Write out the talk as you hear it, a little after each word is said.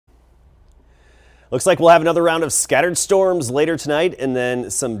Looks like we'll have another round of scattered storms later tonight and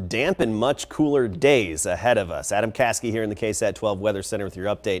then some damp and much cooler days ahead of us. Adam Caskey here in the KSAT 12 Weather Center with your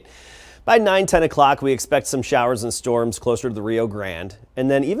update. By 10 o'clock, we expect some showers and storms closer to the Rio Grande.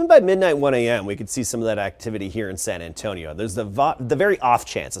 And then even by midnight, 1 a.m., we could see some of that activity here in San Antonio. There's the very off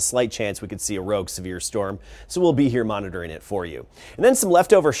chance, a slight chance we could see a rogue severe storm. So we'll be here monitoring it for you. And then some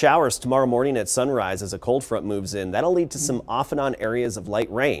leftover showers tomorrow morning at sunrise as a cold front moves in. That'll lead to some off and on areas of light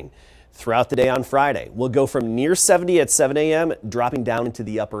rain throughout the day on Friday. We'll go from near 70 at 7 a.m., dropping down into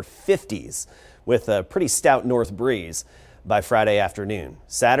the upper 50s with a pretty stout north breeze by Friday afternoon.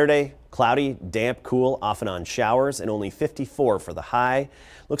 Saturday, cloudy, damp, cool, off and on showers, and only 54 for the high.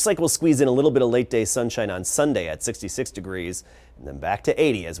 Looks like we'll squeeze in a little bit of late day sunshine on Sunday at 66 degrees, and then back to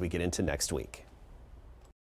 80 as we get into next week.